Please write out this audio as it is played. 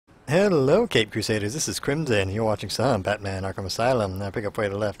Hello, Cape Crusaders. This is Crimson. You're watching some Batman Arkham Asylum. Now pick up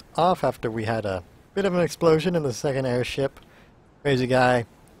where I left off after we had a bit of an explosion in the second airship. Crazy guy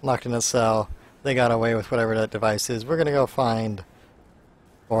locked in a cell. They got away with whatever that device is. We're gonna go find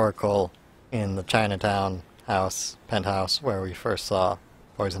Oracle in the Chinatown house, penthouse, where we first saw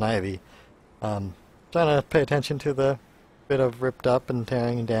Poison Ivy. Trying to pay attention to the bit of ripped up and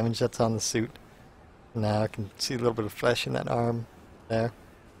tearing and damage that's on the suit. Now I can see a little bit of flesh in that arm there.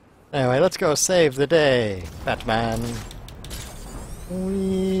 Anyway, let's go save the day, Batman.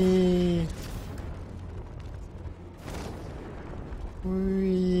 Whee!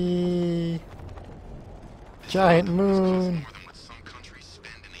 Whee! Giant moon!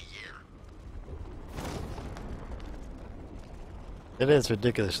 It is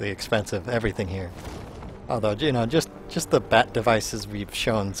ridiculously expensive, everything here. Although, you know, just the bat devices we've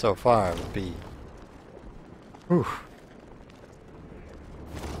shown so far would be... Whew.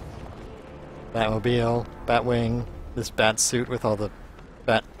 Batmobile, Batwing, this bat suit with all the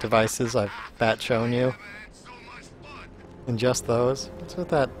bat devices I've shown you. And just those. What's with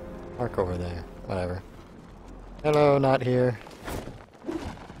that arc over there? Whatever. Hello, not here.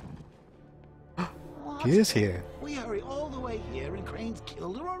 He is here. We hurry all the way here and Crane's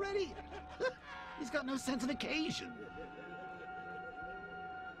killed her already? He's got no sense of occasion.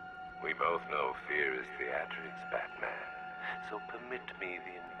 We both know fear is theatrics, Batman. So permit me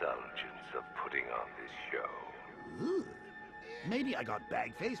the indulgence of putting on this show. Ooh, maybe I got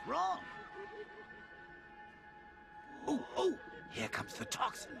bag-faced wrong. Oh, here comes the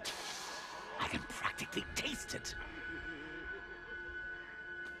toxin. I can practically taste it.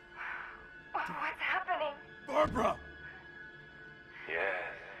 What's happening? Barbra!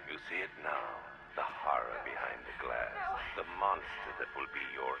 Yes, you see it now. The horror behind the glass. No. The monster that will be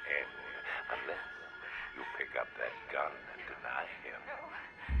your end. Unless you pick up that gun and deny him.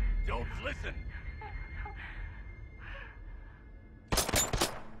 Don't listen!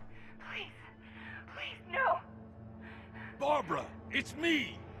 Please, no! Barbra, it's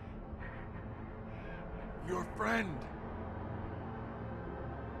me! Your friend.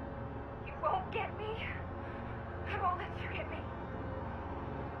 You won't get me. I won't let you get me.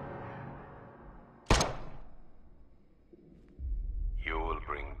 You will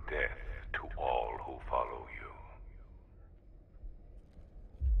bring death to all who follow you.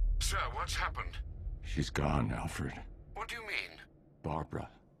 Sir, what's happened? She's gone, Alfred. What do you mean? Barbra.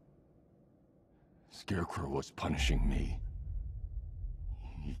 Scarecrow was punishing me.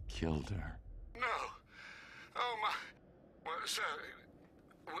 He killed her. No. Oh, my... Well, sir,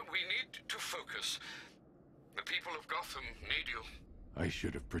 we need to focus. The people of Gotham need you. I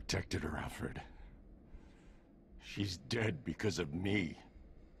should have protected her, Alfred. She's dead because of me.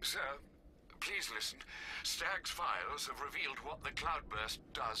 Sir, please listen. Stagg's files have revealed what the cloudburst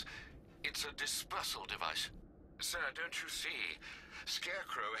does. It's a dispersal device. Sir, don't you see?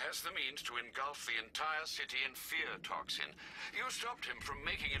 Scarecrow has the means to engulf the entire city in fear toxin. You stopped him from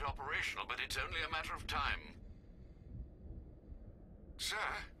making it operational, but it's only a matter of time.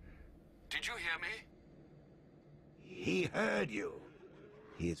 Sir, did you hear me? He heard you.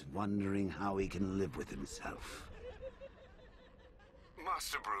 He is wondering how he can live with himself.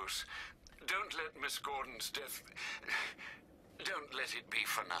 Master Bruce, don't let Miss Gordon's death... Don't let it be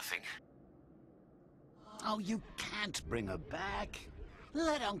for nothing. Oh, you can't bring her back.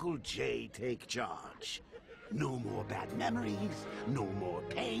 Let Uncle Jay take charge. No more bad memories, no more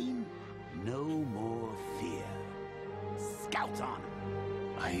pain, no more fear. Scouts on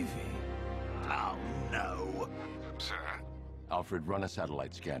her. Ivy. Oh, no. Sir? Alfred, run a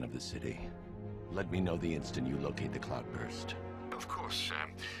satellite scan of the city. Let me know the instant you locate the cloudburst. Of course, sir.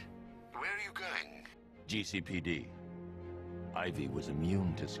 Where are you going? GCPD. Ivy was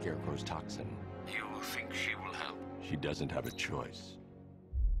immune to Scarecrow's toxin. You think she will help? She doesn't have a choice.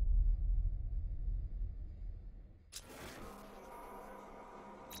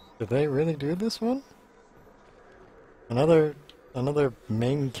 Did they really do this one? Another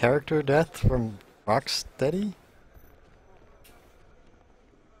main character death from Rocksteady?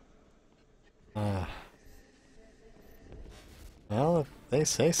 Well, if they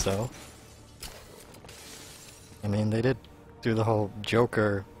say so. I mean, they did do the whole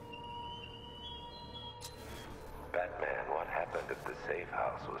Joker. Batman, what happened at the safe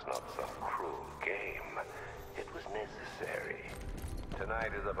house was not some cruel game. It was necessary.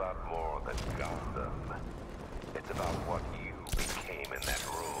 Tonight is about more than Gotham. It's about what you became in that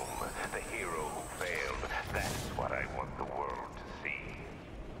room. The hero who failed. That's what I want the world to see.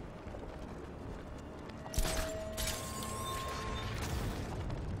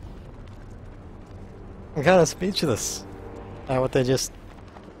 I'm kind of speechless at what they just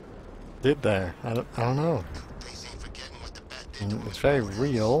did there. I don't know. It's very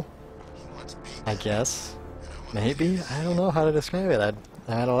real, I guess. Maybe? I don't know how to describe it.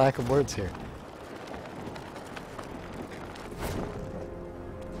 I had a lack of words here.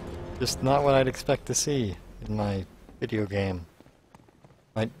 Just not what I'd expect to see in my video game.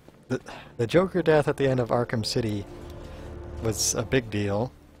 Like, the Joker death at the end of Arkham City was a big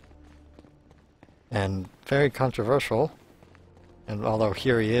deal. And very controversial. And although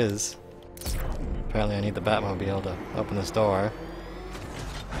here he is, apparently I need the Batmobile to open this door.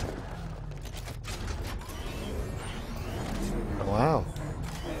 Wow.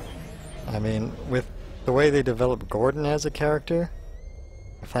 I mean, with the way they developed Gordon as a character,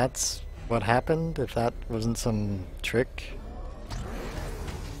 if that's what happened, if that wasn't some trick,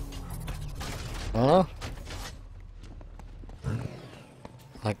 I don't know.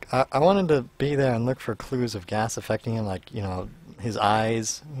 Like, I wanted to be there and look for clues of gas affecting him, like, you know, his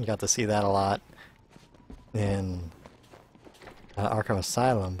eyes. You got to see that a lot in Arkham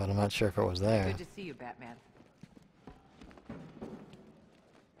Asylum, but I'm not sure if it was there. Good to see you, Batman.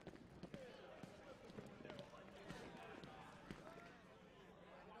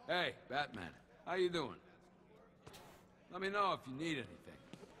 Hey, Batman. How you doing? Let me know if you need anything.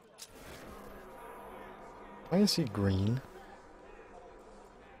 Why is he green?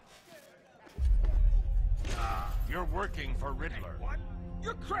 You're working for Riddler. What?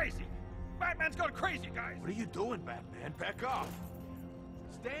 You're crazy! Batman's gone crazy, guys! What are you doing, Batman? Back off.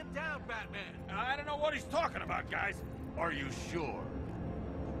 Stand down, Batman! I don't know what he's talking about, guys. Are you sure?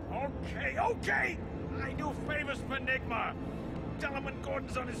 Okay, okay! I do favors for Enigma. Tell him when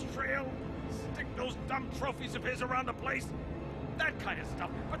Gordon's on his trail. Stick those dumb trophies of his around the place. That kind of stuff.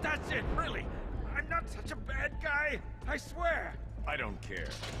 But that's it, really. I'm not such a bad guy. I swear. I don't care.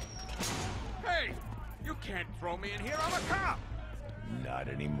 Hey! You can't throw me in here. I'm a cop! Not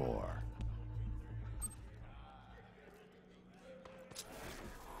anymore.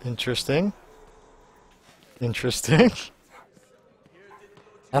 Interesting. Interesting.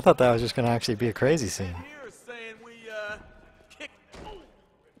 I thought that was just going to actually be a crazy scene. Here saying we, kick...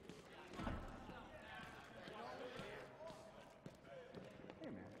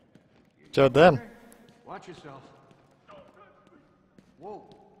 Showed them. Watch yourself. Whoa,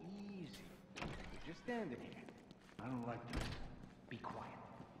 easy. You're just standing here. I don't like this. Be quiet.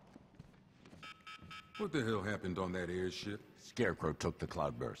 What the hell happened on that airship? Scarecrow took the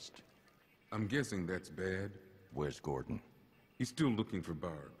cloudburst. I'm guessing that's bad. Where's Gordon? He's still looking for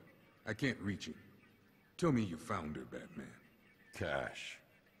Barb. I can't reach him. Tell me you found her, Batman. Cash.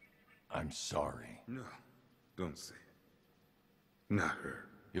 I'm sorry. No, don't say it. Not her.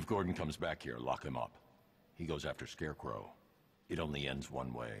 If Gordon comes back here, lock him up. He goes after Scarecrow. It only ends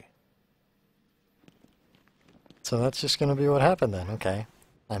one way. So that's just going to be what happened then, okay.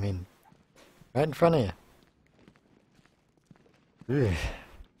 I mean, right in front of you. Ugh.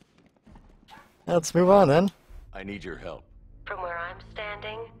 Let's move on then. I need your help. From where I'm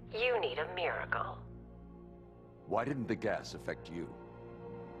standing, you need a miracle. Why didn't the gas affect you?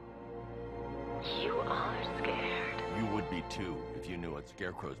 You are scared. You would be too, if you knew what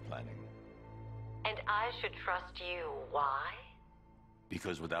Scarecrow's planning. And I should trust you. Why?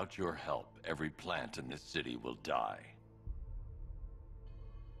 Because without your help, every plant in this city will die.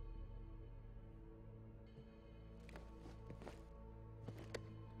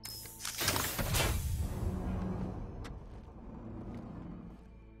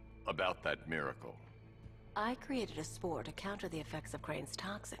 About that miracle. I created a spore to counter the effects of Crane's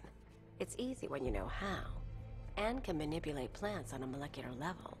toxin. It's easy when you know how, and can manipulate plants on a molecular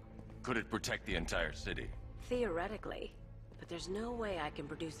level. Could it protect the entire city? Theoretically, but there's no way I can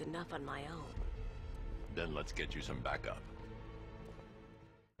produce enough on my own. Then let's get you some backup.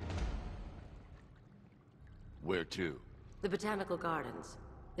 Where to? The Botanical Gardens.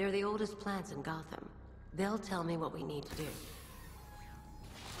 They're the oldest plants in Gotham. They'll tell me what we need to do.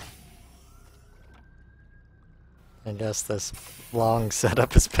 I guess this long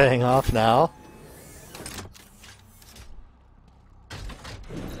setup is paying off now.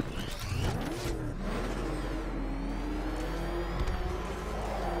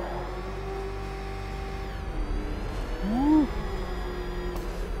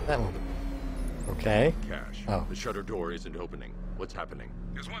 That one. Okay. Cash. Oh. The shutter door isn't opening. What's happening?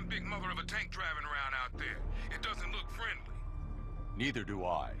 There's one big mother of a tank driving around out there. It doesn't look friendly. Neither do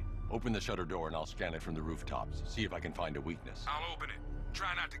I. Open the shutter door and I'll scan it from the rooftops. See if I can find a weakness. I'll open it.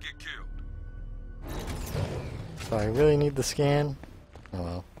 Try not to get killed. So I really need the scan? Oh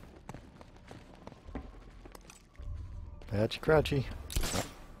well. Patchy crouchy.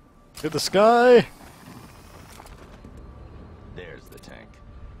 To the sky! There's the tank.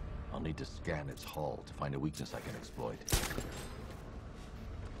 I'll need to scan its hull to find a weakness I can exploit.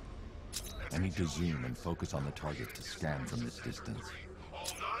 I need to zoom and focus on the target to scan from this distance.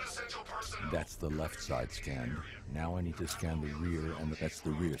 That's the left side scanned. Now I need to scan the rear, and that's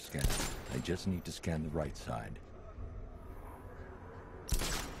the rear scan. I just need to scan the right side.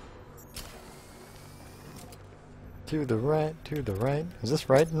 To the right, to the right. Is this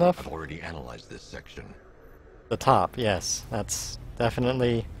right enough? I've already analyzed this section. The top, yes. That's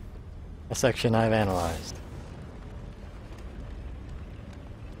definitely a section I've analyzed.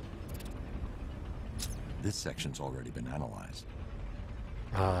 This section's already been analyzed.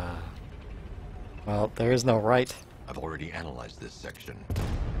 Well, there is no right. I've already analyzed this section.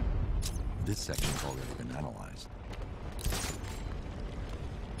 This section's already been analyzed.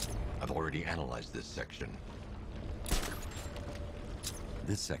 I've already analyzed this section.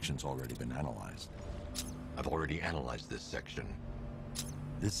 This section's already been analyzed. I've already analyzed this section.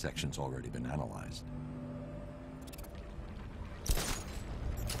 This section's already been analyzed.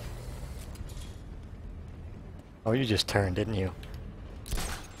 Oh, you just turned, didn't you?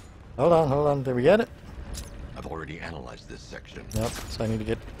 Hold on. Did we get it? I've already analyzed this section. Nope, so I need to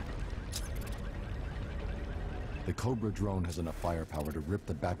get... The Cobra drone has enough firepower to rip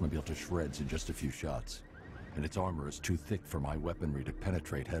the Batmobile to shreds in just a few shots. And its armor is too thick for my weaponry to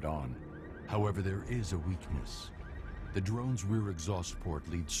penetrate head-on. However, there is a weakness. The drone's rear exhaust port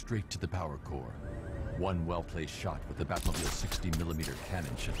leads straight to the power core. One well-placed shot with the Batmobile's 60mm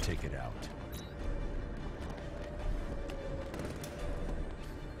cannon should take it out.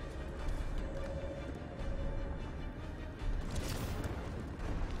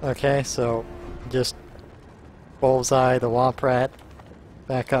 Okay, so just bullseye the Womp Rat.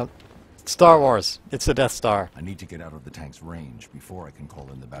 Back up. Star Wars! It's the Death Star. I need to get out of the tank's range before I can call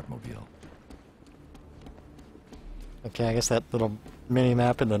in the Batmobile. Okay, I guess that little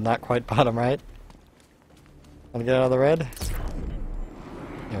mini-map in the not quite bottom right. Wanna get out of the red?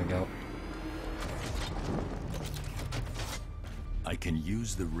 There we go. I can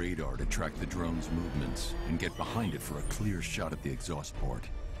use the radar to track the drone's movements and get behind it for a clear shot at the exhaust port.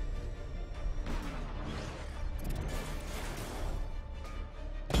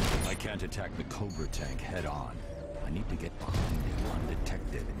 I can't attack the Cobra tank head-on. I need to get behind it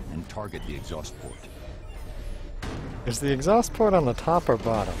undetected and target the exhaust port. Is the exhaust port on the top or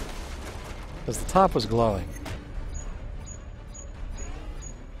bottom? Because the top was glowing.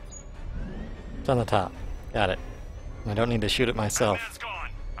 It's on the top. Got it. I don't need to shoot it myself. Batman's gone.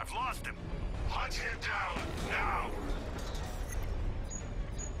 I've lost him. Hunt him down, now!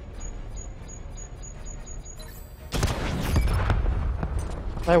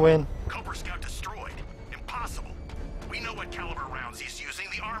 I win. Cobra Scout destroyed. Impossible. We know what caliber rounds he's using.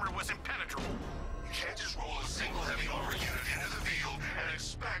 The armor was impenetrable. You can't just roll a single heavy armor unit into the field and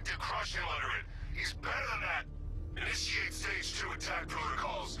expect to crush him under it. He's better than that. Initiate stage 2 attack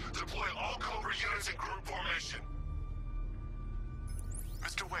protocols. Deploy all Cobra units in group formation.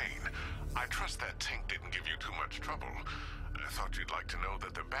 Mr. Wayne, I trust that tank didn't give you too much trouble. I thought you'd like to know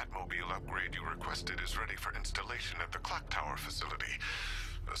that the Batmobile upgrade you requested is ready for installation at the clock tower facility.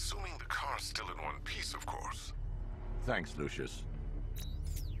 Assuming the car's still in one piece, of course. Thanks, Lucius.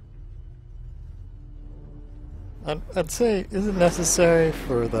 I'd say, is it necessary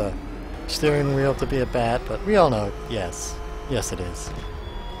for the steering wheel to be a bat? But we all know, yes. Yes, it is.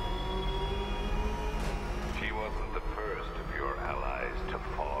 She wasn't the first of your allies to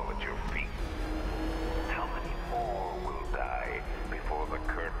fall at your feet. How many more will die before the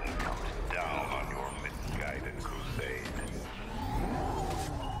curtain comes down on your misguided crusade?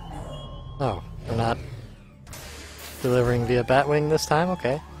 Oh, we're not delivering via Batwing this time?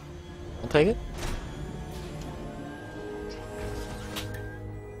 Okay. I'll take it.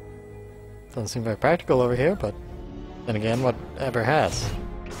 Doesn't seem very practical over here, but then again, whatever has.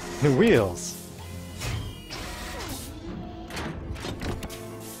 New wheels!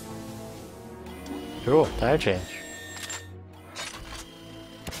 Cool, tire change.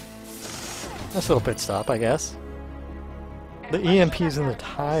 Nice little pit stop, I guess. The EMP's in the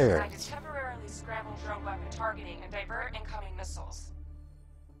tire. To temporarily scramble drone weapon targeting and divert incoming missiles.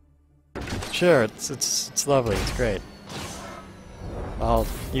 Sure, it's lovely, it's great. I'll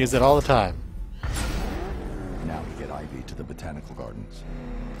use it all the time. Now to get Ivy to the botanical gardens.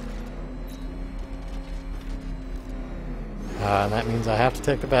 And that means I have to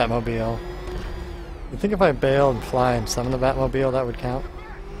take the Batmobile. You think if I bail and fly and summon the Batmobile, that would count?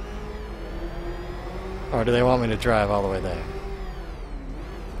 Or do they want me to drive all the way there?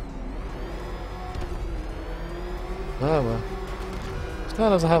 Oh well. Still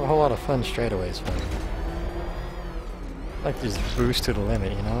doesn't have a whole lot of fun straightaways for me. I like to just boost to the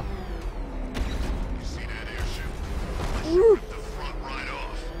limit, you know?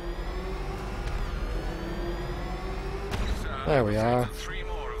 There we are. 3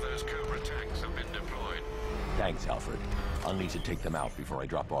 more of those Cobra tanks have been deployed. Thanks, Alfred. I'll need to take them out before I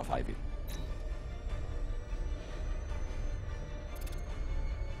drop off Ivy.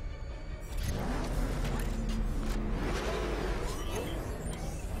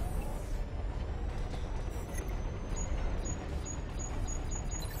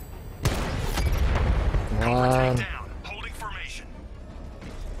 Come on.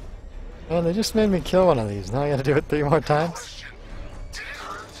 Oh, they just made me kill one of these. Now I gotta do it 3 more times? Did it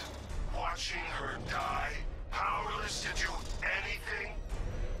hurt? Watching her die? Powerless to do anything?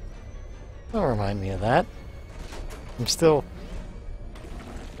 Don't remind me of that. I'm still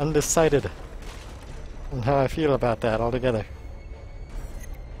undecided on how I feel about that altogether.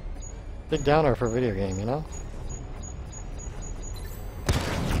 Big downer for a video game, you know?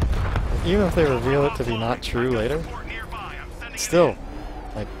 Even if they reveal it to be not true later, still,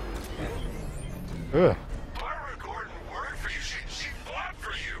 like, ugh. Barbara Gordon worked for you. She fought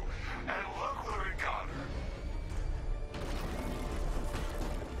for you. And look where it got her.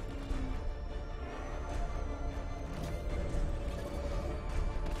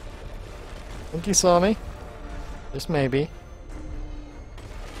 Think he saw me? Just maybe.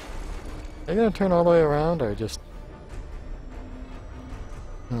 Are you gonna turn all the way around, or just...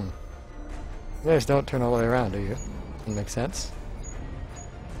 You guys don't turn all the way around, do you? Doesn't make sense.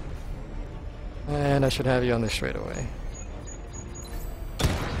 And I should have you on this straight away.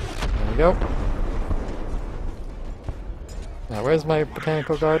 There we go. Now, where's my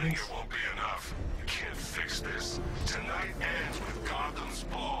botanical gardens? It won't be enough. You can't fix this. Tonight ends with Gotham's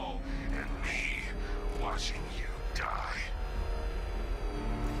ball and me watching you die.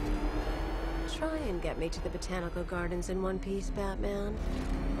 Try and get me to the botanical gardens in one piece, Batman.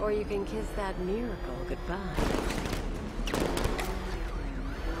 Or you can kiss that miracle goodbye.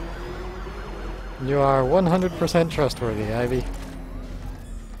 You are 100% trustworthy, Ivy.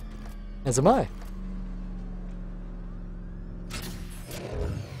 As am I.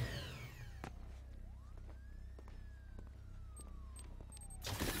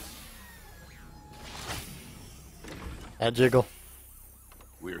 That jiggle.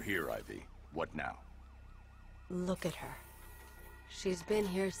 We're here, Ivy. What now? Look at her. She's been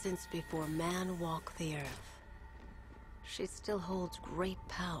here since before man walked the earth. She still holds great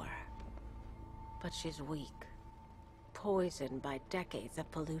power. But she's weak. Poisoned by decades of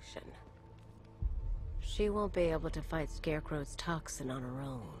pollution. She won't be able to fight Scarecrow's toxin on her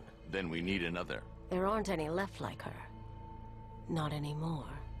own. Then we need another. There aren't any left like her. Not anymore.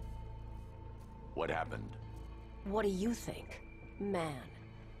 What happened? What do you think? Man,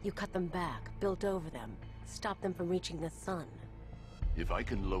 you cut them back, built over them, stopped them from reaching the sun. If I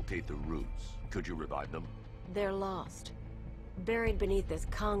can locate the roots, could you revive them? They're lost. Buried beneath this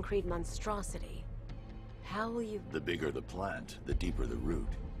concrete monstrosity. How will you... The bigger the plant, the deeper the root.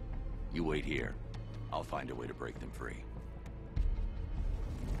 You wait here. I'll find a way to break them free.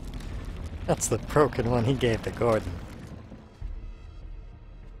 That's the broken one he gave to Gordon.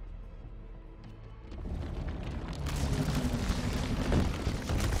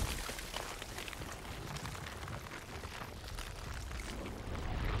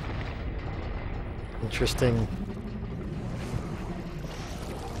 Interesting.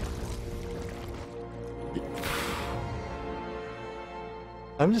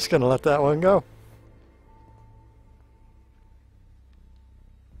 I'm just gonna let that one go.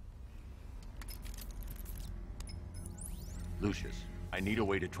 Lucius, I need a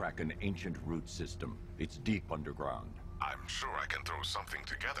way to track an ancient root system. It's deep underground. I'm sure I can throw something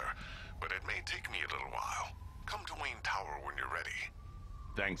together, but it may take me a little while. Come to Wayne Tower when you're ready.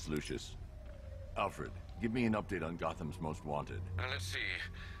 Thanks, Lucius. Alfred, give me an update on Gotham's Most Wanted. Let's see.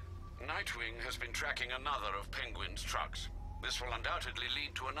 Nightwing has been tracking another of Penguin's trucks. This will undoubtedly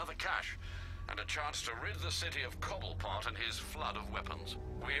lead to another cache, and a chance to rid the city of Cobblepot and his flood of weapons.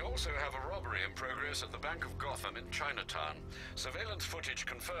 We also have a robbery in progress at the Bank of Gotham in Chinatown. Surveillance footage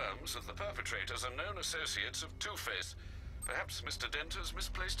confirms that the perpetrators are known associates of Two-Face. Perhaps Mr. Dent has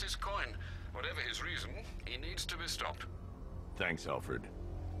misplaced his coin. Whatever his reason, he needs to be stopped. Thanks, Alfred.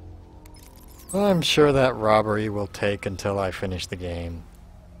 I'm sure that robbery will take until I finish the game.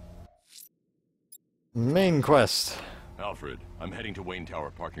 Main quest. Alfred, I'm heading to Wayne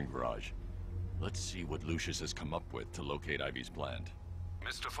Tower parking garage. Let's see what Lucius has come up with to locate Ivy's plant.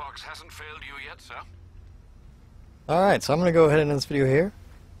 Mr. Fox hasn't failed you yet, sir? Alright, so I'm going to go ahead and end this video here.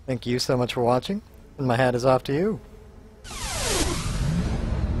 Thank you so much for watching, and my hat is off to you.